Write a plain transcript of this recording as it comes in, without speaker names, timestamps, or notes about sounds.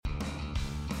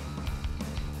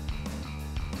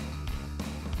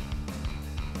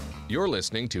You're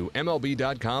listening to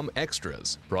MLB.com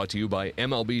Extras, brought to you by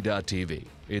MLB.tv.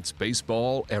 It's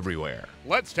baseball everywhere.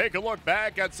 Let's take a look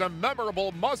back at some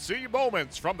memorable must-see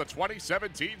moments from the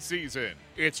 2017 season.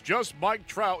 It's just Mike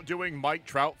Trout doing Mike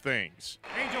Trout things.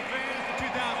 Angel fans, the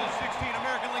 2016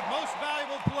 American League Most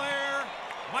Valuable Player,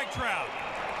 Mike Trout.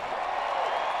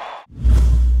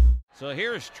 So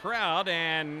here's Trout,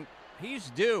 and he's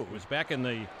due. It was back in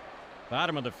the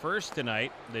bottom of the first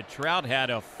tonight that Trout had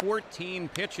a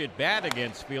 14-pitch at bat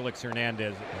against Felix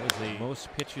Hernandez. It was the most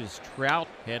pitches Trout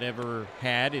had ever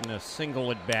had in a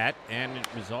single at bat, and it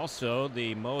was also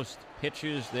the most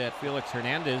pitches that Felix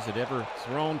Hernandez had ever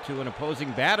thrown to an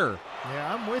opposing batter.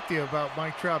 Yeah, I'm with you about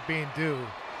Mike Trout being due.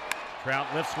 Trout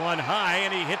lifts one high,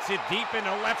 and he hits it deep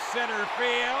into left center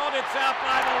field. It's out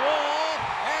by the wall,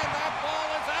 and that ball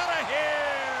is out of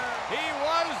here. He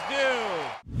was due.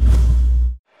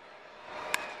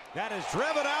 That is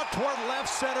driven out toward left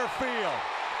center field.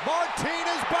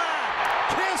 Martinez back.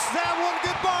 Kiss that one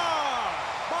goodbye.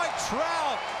 Mike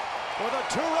Trout with a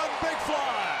two-run big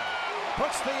fly.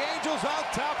 Puts the Angels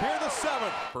out top here the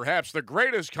 7th. Perhaps the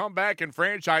greatest comeback in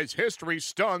franchise history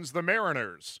stuns the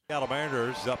Mariners. Seattle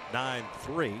Mariners up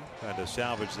 9-3, trying to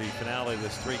salvage the finale of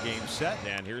this three-game set.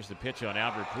 And here's the pitch on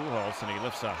Albert Pujols, and he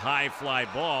lifts a high fly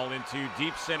ball into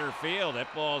deep center field. That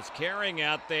ball's carrying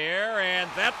out there, and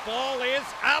that ball is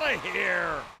out of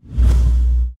here.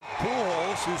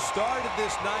 Pujols, who started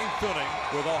this 9th inning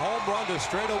with a home run to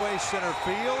straightaway center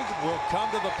field, will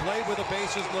come to the plate with the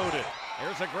bases loaded.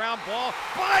 There's a ground ball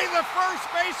by the first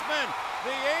baseman.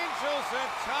 The Angels have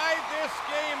tied this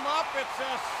game up. It's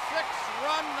a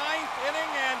 6-run 9th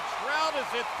inning, and Trout is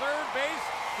at third base.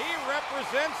 He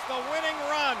represents the winning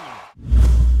run.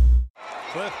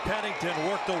 Cliff Pennington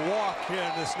worked a walk here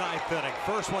in this 9th inning.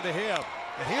 First one to him.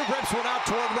 And he rips one out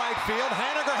toward right field.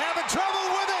 Haniger having trouble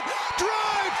with it.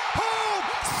 Drive home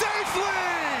safely.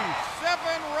 7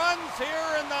 runs here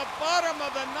in the bottom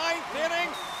of the 9th inning,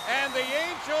 and the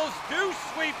Angels do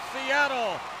sweep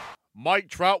Seattle. Mike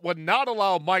Trout would not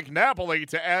allow Mike Napoli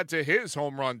to add to his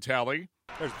home run tally.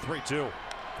 There's 3-2.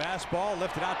 Fastball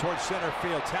lifted out towards center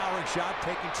field. Towering shot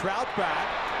taking Trout back.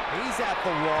 He's at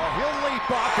the wall. He'll leap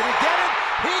up. Did he get it?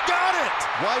 He got it.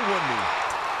 Why wouldn't he?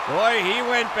 Boy, he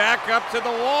went back up to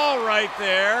the wall right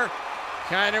there.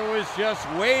 Kind of was just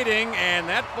waiting, and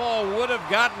that ball would have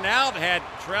gotten out had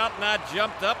Trout not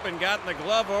jumped up and gotten the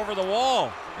glove over the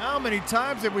wall. How many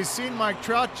times have we seen Mike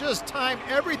Trout just time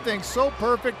everything so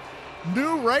perfect,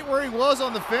 knew right where he was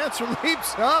on the fence,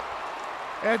 leaps up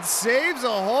and saves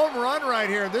a home run right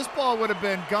here. This ball would have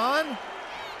been gone.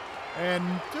 And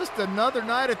just another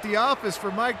night at the office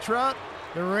for Mike Trout,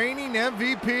 the reigning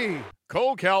MVP.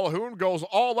 Cole Calhoun goes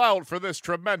all out for this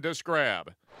tremendous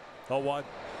grab. 0-1.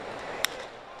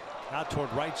 Out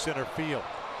toward right center field.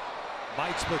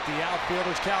 Might split the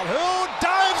outfielders. Calhoun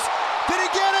dives. Did he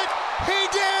get it? He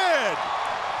did.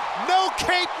 No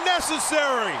cape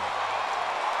necessary.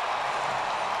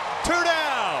 2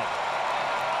 down.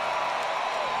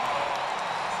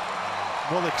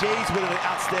 Well, the Jays with an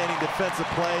outstanding defensive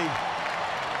play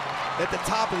at the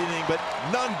top of the inning, but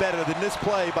none better than this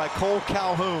play by Cole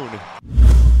Calhoun.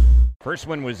 First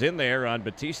one was in there on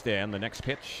Batista, and the next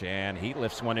pitch, and he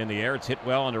lifts one in the air. It's hit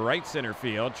well into right center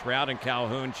field. Trout and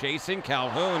Calhoun chasing.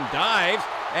 Calhoun dives,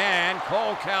 and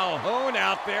Cole Calhoun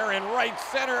out there in right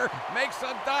center makes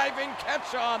a diving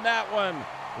catch on that one.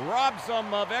 Robs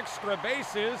them of extra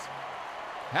bases.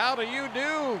 How do you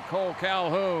do, Cole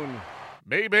Calhoun?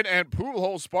 Maben and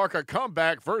Pujols spark a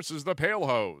comeback versus the Pale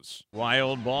Hose.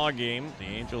 Wild ball game. The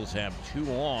Angels have 2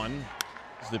 on.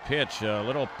 The pitch, a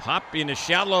little pop into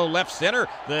shallow left center.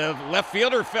 The left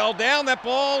fielder fell down. That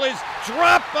ball is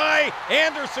dropped by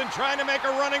Anderson, trying to make a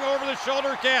running over the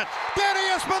shoulder catch.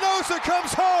 Danny Espinosa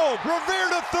comes home. Revere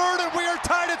to third, and we are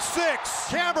tied at 6.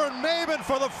 Cameron Maben,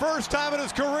 for the first time in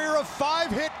his career, a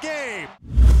 5-hit game.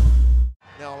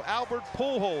 Now Albert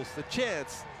Pujols, the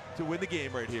chance to win the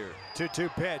game right here. 2-2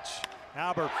 pitch.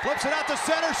 Albert flips it out to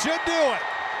center, should do it.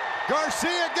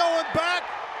 Garcia going back.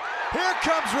 Here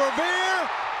comes Revere.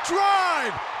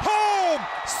 Drive home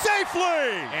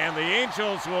safely. And the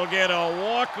Angels will get a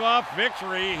walk-off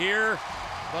victory here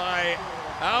by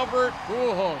Albert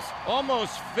Pujols.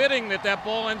 Almost fitting that that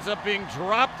ball ends up being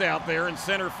dropped out there in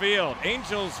center field.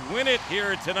 Angels win it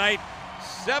here tonight,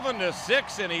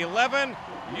 7-6 in 11.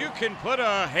 You can put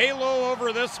a halo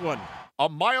over this one. A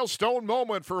milestone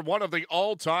moment for one of the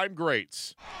all-time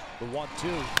greats. The 1-2.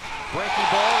 Breaking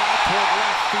ball out toward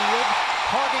left field.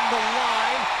 Hugging the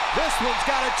line. This one's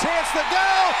got a chance to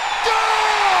go.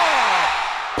 Goal!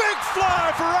 Big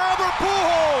fly for Albert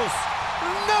Pujols.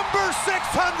 Number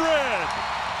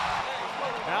 600.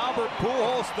 Albert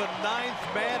Pujols, the 9th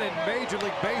man in Major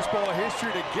League Baseball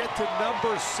history to get to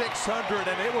number 600,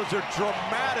 and it was a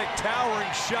dramatic, towering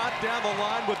shot down the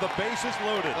line with the bases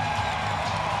loaded.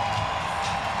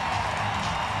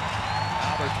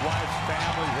 Albert's wife's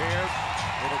family here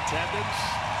in attendance.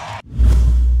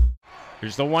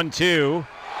 Here's the 1-2,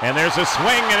 and there's a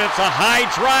swing, and it's a high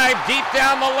drive deep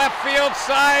down the left field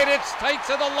side. It's tight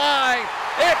to the line.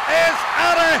 It is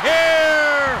out of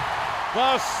here.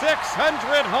 The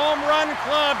 600 home run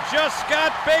club just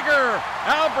got bigger.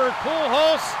 Albert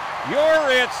Pujols, you're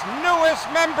its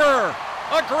newest member.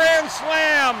 A grand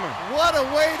slam. What a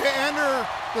way to enter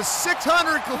the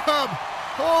 600 club.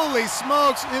 Holy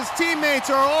smokes, his teammates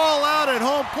are all out at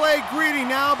home plate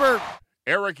greeting Albert.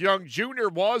 Eric Young Jr.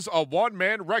 was a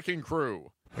one-man wrecking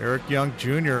crew. Eric Young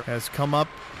Jr. has come up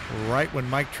right when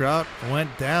Mike Trout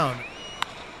went down.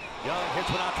 Young hits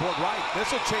one out toward right. This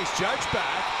will chase Judge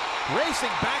back. Racing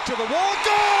back to the wall.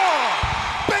 Gone!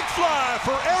 Big fly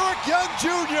for Eric Young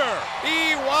Jr.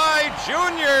 E.Y.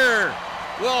 Jr.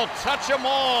 will touch them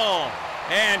all.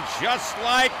 And just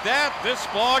like that, this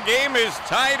ball game is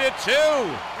tied at 2.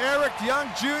 Eric Young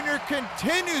Jr.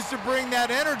 continues to bring that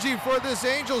energy for this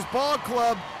Angels ball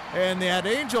club. And that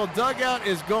Angel dugout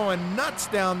is going nuts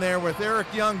down there with Eric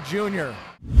Young Jr.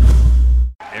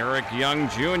 Eric Young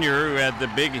Jr., who had the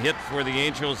big hit for the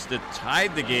Angels that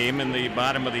tied the game in the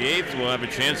bottom of the 8th, will have a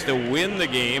chance to win the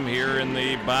game here in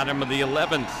the bottom of the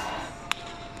 11th.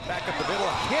 Back up the middle,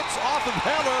 hits off of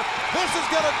Heller. This is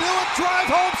going to do it. Drive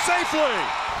home safely.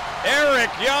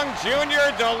 Eric Young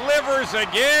Jr. delivers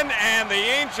again, and the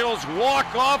Angels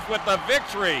walk off with the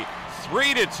victory.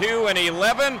 3-2 in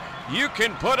 11. You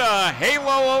can put a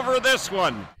halo over this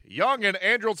one. Young and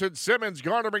Andrelton Simmons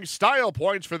garnering style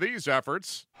points for these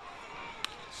efforts.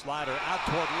 Slider out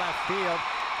toward left field.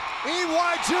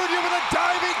 E.Y. Jr. with a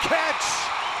diving catch.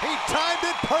 He timed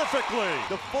it perfectly.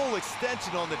 The full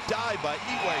extension on the dive by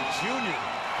E.Y.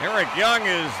 Jr. Eric Young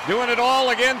is doing it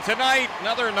all again tonight.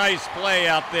 Another nice play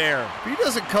out there. If he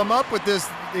doesn't come up with this,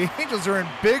 the Angels are in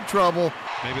big trouble.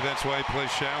 Maybe that's why he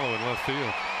plays shallow in left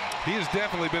field. He has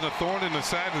definitely been a thorn in the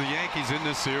side of the Yankees in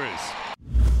this series.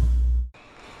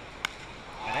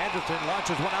 And Andrelton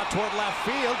launches one out toward left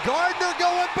field. Gardner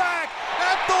going back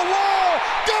at the wall.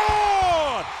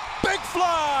 Gone! Big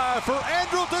fly for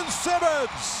Andrelton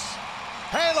Simmons.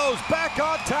 Halos back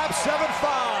on top,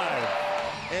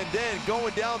 7-5. And then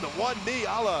going down to one knee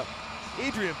a la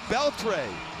Adrian Beltre.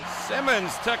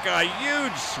 Simmons took a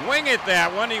huge swing at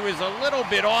that one. He was a little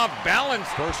bit off balance.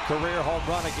 First career home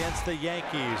run against the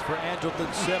Yankees for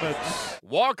Andrelton Simmons.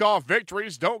 Walk-off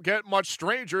victories don't get much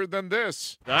stranger than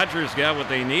this. Dodgers got what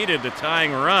they needed, the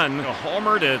tying run. A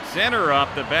homer to center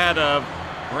off the bat of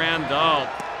Grandal.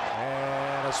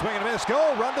 And a swing and a miss.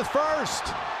 Go, run to first.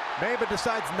 Maybin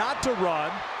decides not to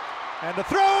run. And the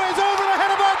throw is over the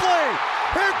head of Utley.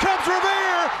 Here comes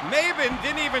Revere. Maybin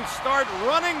didn't even start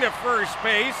running to first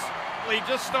base. He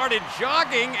just started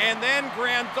jogging, and then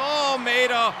Grandal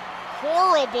made a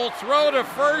horrible throw to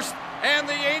first, and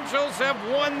the Angels have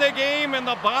won the game in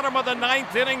the bottom of the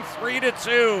 9th inning,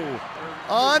 3-2.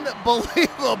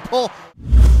 Unbelievable.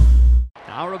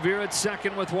 Now Revere at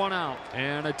second with one out,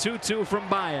 and a 2-2 from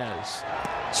Baez.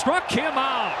 Struck him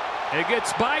out. It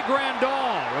gets by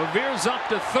Grandal. Revere's up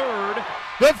to third.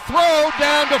 The throw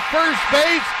down to first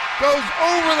base goes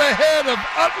over the head of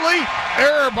Utley.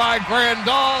 Error by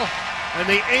Grandal, and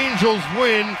the Angels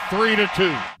win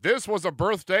 3-2. This was a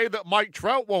birthday that Mike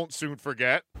Trout won't soon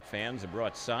forget. Fans have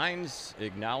brought signs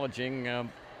acknowledging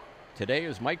today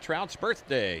is Mike Trout's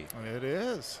birthday. It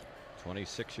is.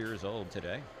 26 years old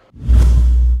today.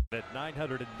 At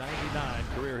 999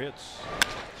 career hits.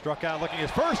 Struck out looking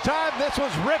his first time. This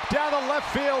was ripped down the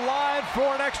left field line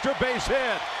for an extra base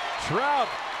hit. Trout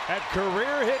at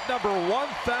career hit number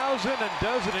 1,000 and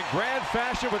does it in grand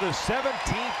fashion with his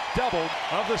 17th double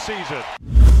of the season.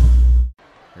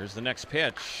 Here's the next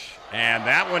pitch, and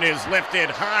that one is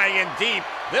lifted high and deep.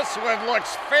 This one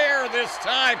looks fair this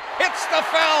time. Hits the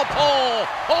foul pole.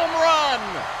 Home run.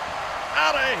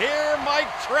 Out of here,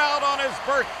 Mike Trout on his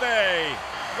birthday.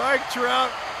 Mike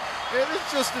Trout, it is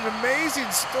just an amazing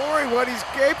story what he's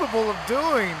capable of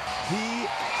doing. He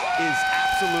is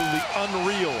absolutely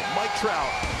unreal. Mike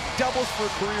Trout doubles for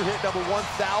career hit number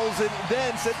 1,000,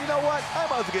 then said, you know what, I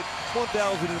might as well get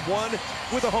 1,001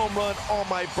 with a home run on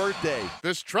my birthday.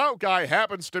 This Trout guy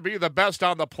happens to be the best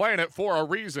on the planet for a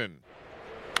reason.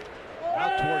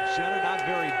 Out towards center, not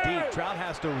very deep. Trout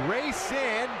has to race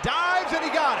in, dives, and he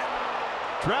got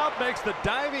it. Trout makes the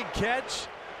diving catch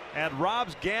and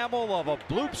robs Gamble of a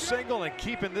bloop single and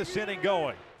keeping this inning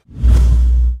going.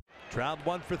 Trout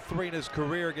 1 for 3 in his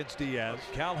career against Diaz.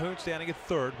 Calhoun standing at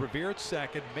third, Revere at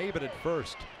second, Maybin at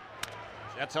first.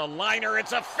 That's a liner.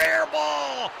 It's a fair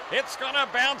ball. It's going to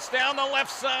bounce down the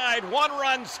left side. 1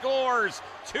 run scores.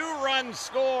 2 runs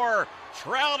score.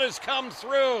 Trout has come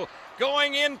through.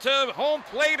 Going into home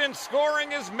plate and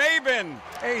scoring is Maybin.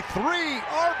 A 3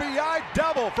 RBI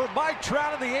double for Mike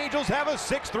Trout, and the Angels have a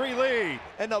 6-3 lead.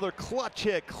 Another clutch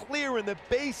hit, clearing the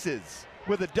bases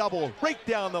with a double right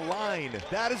down the line.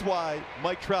 That is why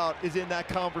Mike Trout is in that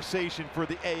conversation for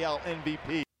the AL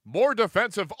MVP. More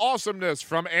defensive awesomeness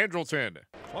from Andrelton.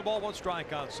 1 ball, 1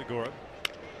 strike on Segura.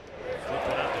 Flipped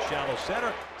it out to shallow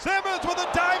center. Simmons with a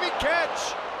diving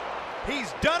catch.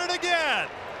 He's done it again.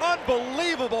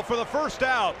 Unbelievable for the first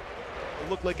out. It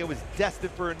looked like it was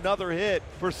destined for another hit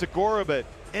for Segura, but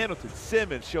Andrelton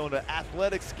Simmons showing the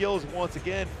athletic skills once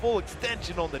again. Full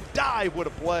extension on the dive. What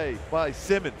a play by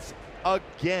Simmons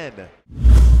again.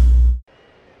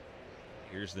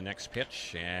 Here's the next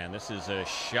pitch, and this is a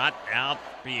shot out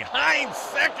behind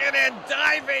second, and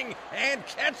diving and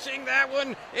catching that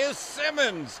one is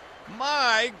Simmons.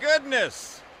 My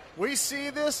goodness. We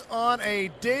see this on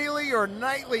a daily or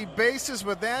nightly basis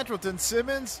with Andrelton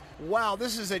Simmons. Wow,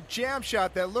 this is a jam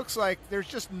shot that looks like there's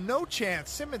just no chance.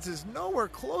 Simmons is nowhere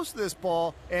close to this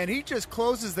ball, and he just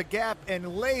closes the gap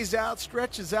and lays out,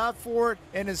 stretches out for it,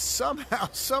 and is somehow,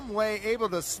 some way able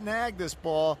to snag this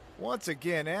ball. Once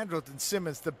again, Andrelton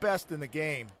Simmons, the best in the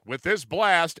game. With this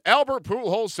blast, Albert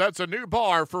Pujols sets a new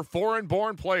bar for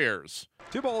foreign-born players.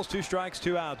 2 balls, 2 strikes,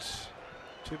 2 outs.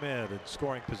 2 men in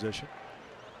scoring position.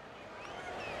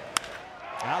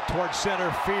 Out towards center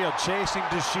field, chasing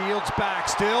DeShields back,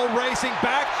 still racing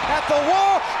back at the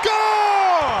wall,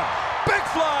 gone! Big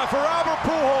fly for Albert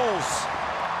Pujols.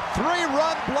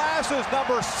 3-run blast is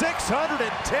number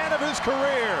 610 of his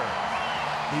career.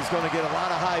 He's going to get a lot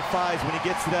of high fives when he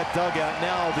gets to that dugout.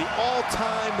 Now the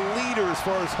all-time leader as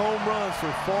far as home runs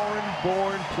for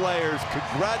foreign-born players.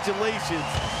 Congratulations.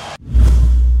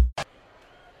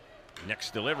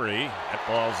 Next delivery, that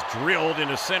ball's drilled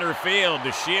into center field.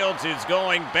 DeShields is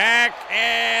going back,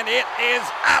 and it is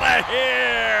out of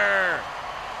here.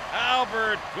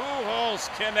 Albert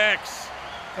Pujols connects.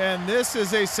 And this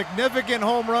is a significant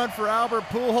home run for Albert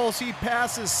Pujols. He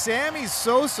passes Sammy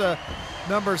Sosa,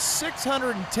 number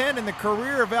 610 in the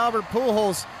career of Albert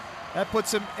Pujols. That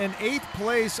puts him in 8th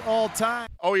place all time.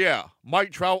 Oh yeah,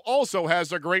 Mike Trout also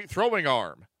has a great throwing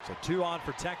arm. So 2 on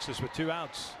for Texas with 2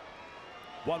 outs.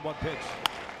 1-1 pitch.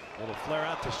 Little flare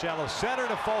out to shallow center,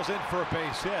 and it falls in for a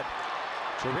base hit.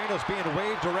 Chirinos being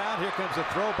waved around. Here comes a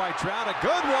throw by Trout. A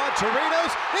good one.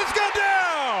 Chirinos is gone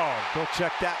down. Go check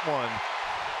that one.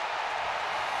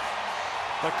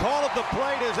 The call at the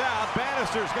plate is out.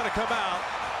 Bannister's going to come out.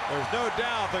 There's no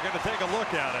doubt they're going to take a look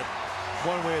at it.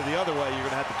 One way or the other way, you're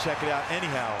going to have to check it out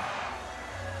anyhow.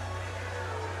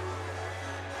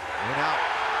 And out.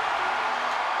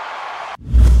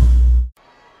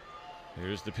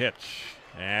 Here's the pitch,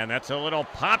 and that's a little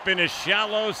pop into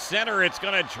shallow center. It's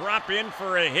going to drop in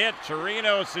for a hit.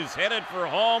 Chirinos is headed for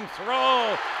home.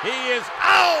 Throw. He is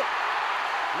out.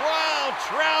 Wow,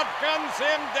 Trout guns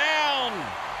him down.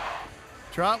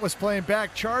 Trout was playing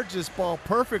back, charged this ball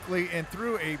perfectly, and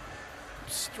threw a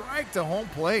strike to home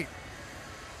plate.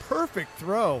 Perfect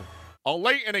throw. A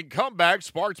late inning comeback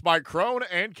sparked by Crone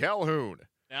and Calhoun.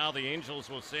 Now the Angels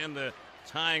will send the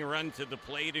tying run to the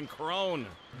plate in Crone.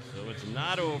 So it's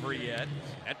not over yet.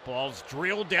 That ball's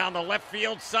drilled down the left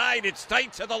field side. It's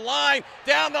tight to the line.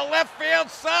 Down the left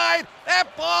field side. That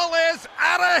ball is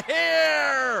out of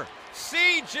here.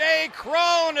 C.J.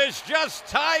 Crone has just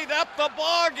tied up the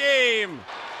ball game.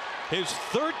 His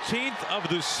 13th of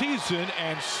the season,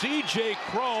 and C.J.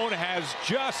 Crone has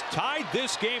just tied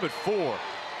this game at 4.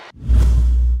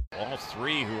 All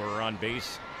 3 who are on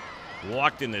base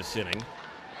walked in this inning.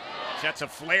 Sets a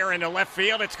flare into left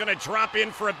field. It's going to drop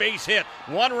in for a base hit.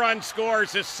 1 run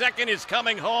scores. The second is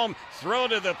coming home. Throw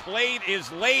to the plate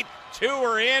is late. 2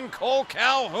 are in. Cole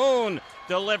Calhoun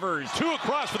delivers. 2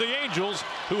 across for the Angels,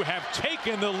 who have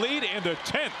taken the lead in the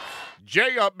 10th.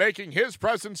 Jay Up making his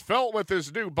presence felt with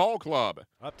his new ball club.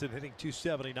 Upton hitting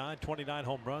 .279, 29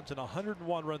 home runs, and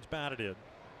 101 runs batted in.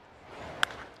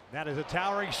 That is a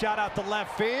towering shot out to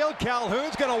left field.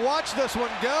 Calhoun's going to watch this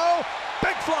one go.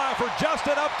 Big fly for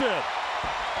Justin Upton.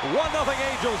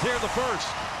 1-0 Angels here in the first.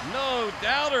 No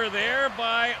doubter there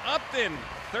by Upton.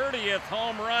 30th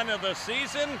home run of the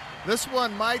season. This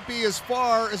one might be as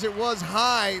far as it was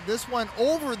high. This one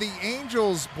over the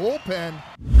Angels bullpen.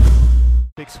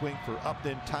 Big swing for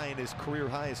Upton, tying his career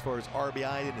high as far as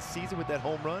RBI in the season with that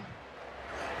home run.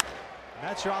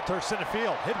 That shot towards center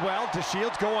field. Hit well.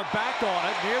 DeShields going back on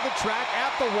it. Near the track, at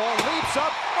the wall. Leaps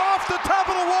up. Off the top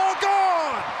of the wall,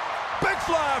 gone! Big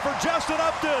fly for Justin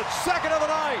Upton, second of the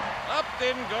night.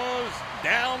 Upton goes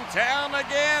downtown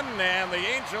again, and the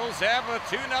Angels have a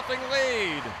 2-0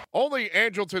 lead. Only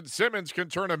Angelton Simmons can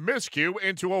turn a miscue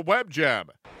into a web gem.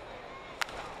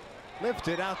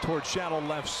 Lifted out toward shallow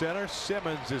left center.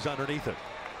 Simmons is underneath it.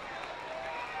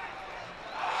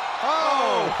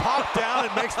 Oh, popped down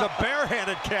and makes the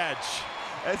barehanded catch.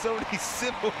 That's only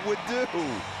Simmons would do.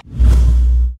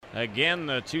 Again,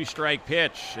 the 2-strike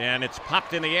pitch, and it's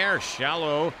popped in the air.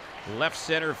 Shallow left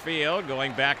center field.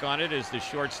 Going back on it is the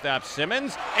shortstop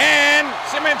Simmons, and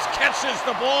Simmons catches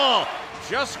the ball.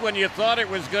 Just when you thought it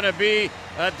was going to be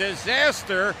a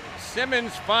disaster,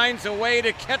 Simmons finds a way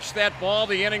to catch that ball.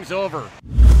 The inning's over.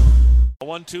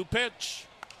 1-2 pitch.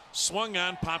 Swung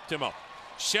on, popped him up.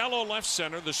 Shallow left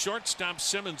center. The shortstop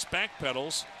Simmons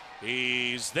backpedals.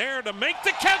 He's there to make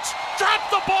the catch.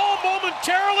 Dropped the ball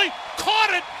momentarily. Caught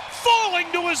it.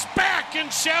 Falling to his back in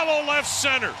shallow left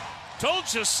center.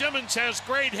 Told you Simmons has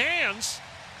great hands.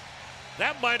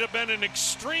 That might have been an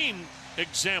extreme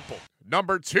example.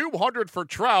 Number 200 for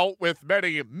Trout with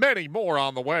many, many more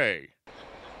on the way.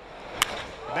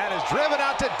 That is driven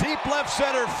out to deep left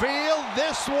center field.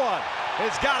 This one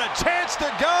has got a chance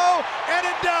to go, and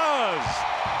it does.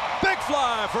 Big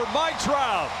fly for Mike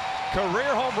Trout. Career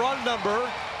home run number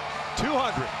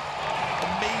 200.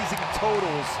 Amazing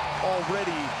totals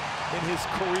already in his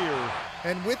career.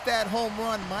 And with that home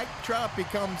run, Mike Trout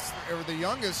becomes the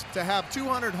youngest to have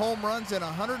 200 home runs and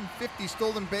 150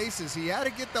 stolen bases. He had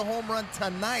to get the home run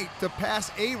tonight to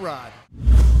pass A-Rod.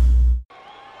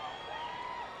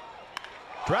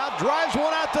 Trout drives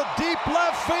one out to deep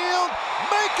left field.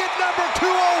 Make it number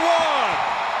 201.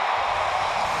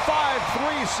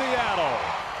 5-3 Seattle.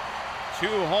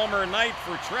 2-homer night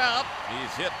for Trout.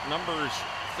 He's hit numbers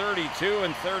 32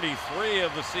 and 33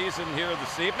 of the season here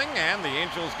this evening, and the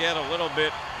Angels get a little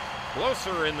bit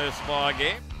closer in this ball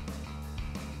game.